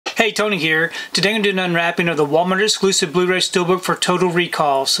Hey, Tony here. Today I'm going to do an unwrapping of the Walmart exclusive Blu-ray Steelbook for Total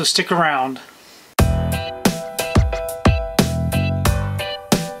Recall, so stick around.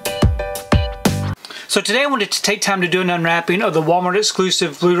 So today I wanted to take time to do an unwrapping of the Walmart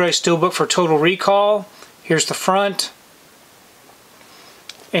exclusive Blu-ray Steelbook for Total Recall. Here's the front,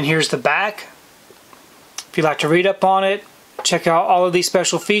 and here's the back. If you'd like to read up on it, check out all of these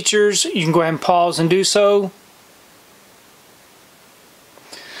special features, you can go ahead and pause and do so.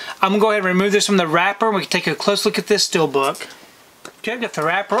 I'm going to go ahead and remove this from the wrapper and we can take a close look at this Steelbook. Okay, I've got the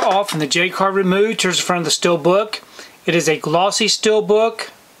wrapper off and the J card removed. Here's the front of the Steelbook. It is a glossy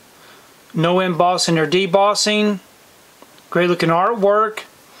Steelbook. No embossing or debossing. Great looking artwork.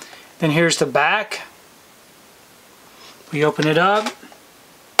 Then here's the back. We open it up.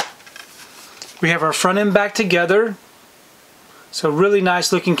 We have our front and back together. So really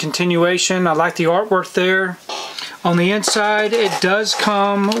nice looking continuation. I like the artwork there. On the inside, it does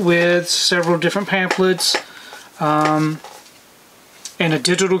come with several different pamphlets and a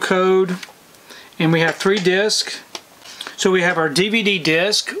digital code. And we have 3 discs. So we have our DVD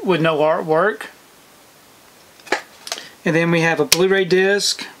disc with no artwork. And then we have a Blu-ray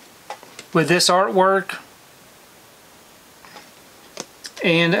disc with this artwork.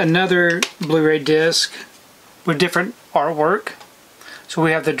 And another Blu-ray disc with different artwork. So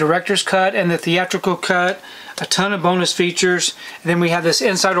we have the director's cut and the theatrical cut, a ton of bonus features, and then we have this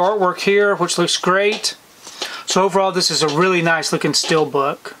inside artwork here which looks great. So overall this is a really nice looking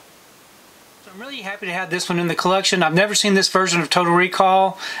Steelbook. I'm really happy to have this one in the collection. I've never seen this version of Total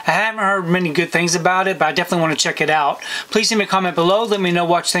Recall. I haven't heard many good things about it, but I definitely want to check it out. Please leave me a comment below. Let me know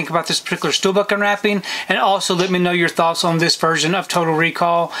what you think about this particular Steelbook unwrapping, and also let me know your thoughts on this version of Total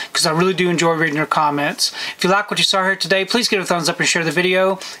Recall, because I really do enjoy reading your comments. If you like what you saw here today, please give it a thumbs up and share the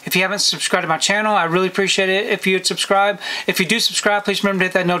video. If you haven't subscribed to my channel, I really appreciate it if you would subscribe. If you do subscribe, please remember to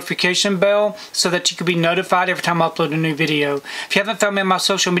hit that notification bell so that you can be notified every time I upload a new video. If you haven't found me on my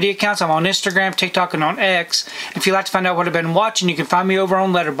social media accounts, I'm on Instagram, TikTok, and on X. If you'd like to find out what I've been watching, you can find me over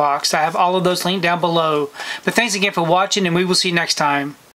on Letterboxd. I have all of those linked down below. But thanks again for watching, and we will see you next time.